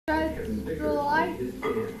Kevin Vickers So I- made his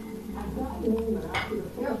stand.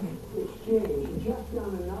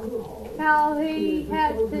 How he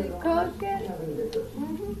had to cook it.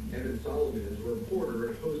 Evan Solomon is a reporter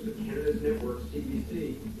and host of Canada's network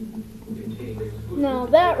CBC. Contained exclusive No,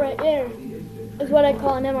 that right there of the incident. is what I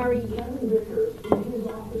call an MRE.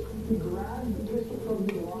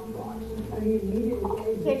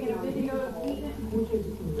 Taking a video of eating it. Which is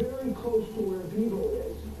very close to where Beagle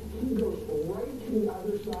is. He goes right to the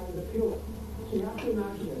other side of the pillar. So you have to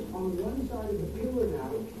imagine this. On one side of the pillar now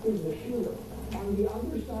is the shooter. On the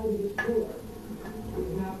other side of this pillar is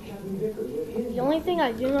now Kevin Vickers with his. The only thing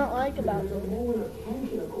I do not like about There's a this moment of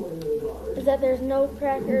tension according to the guards. is that there's no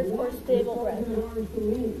crackers or stable bread.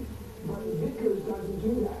 But Vickers doesn't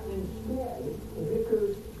do that. Instead,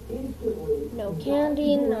 Vickers instantly. No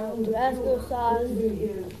candy, no Tabasco sauce,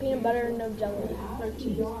 peanut butter, no jelly, no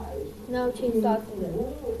cheese. No cheese sauce either.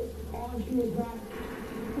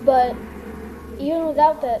 But even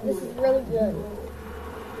without that, this is really good.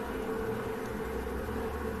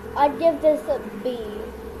 I'd give this a B.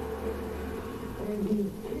 And he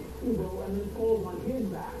kicks Hugo and then falls on his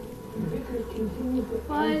back. Vickers continues to.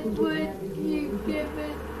 What would you give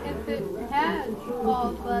it if it had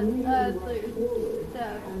all the other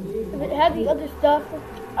stuff? If it had the other stuff,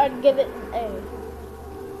 I'd give it an A.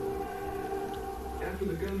 After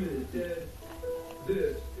the gunman is dead,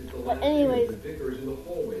 this is the But last anyways, image of Vickers in the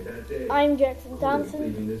hallway that day. I'm Jackson Police Thompson.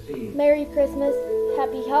 leaving the scene. Merry Christmas,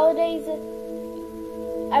 Happy Holidays.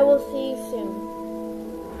 I will see you soon.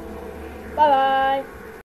 Bye bye.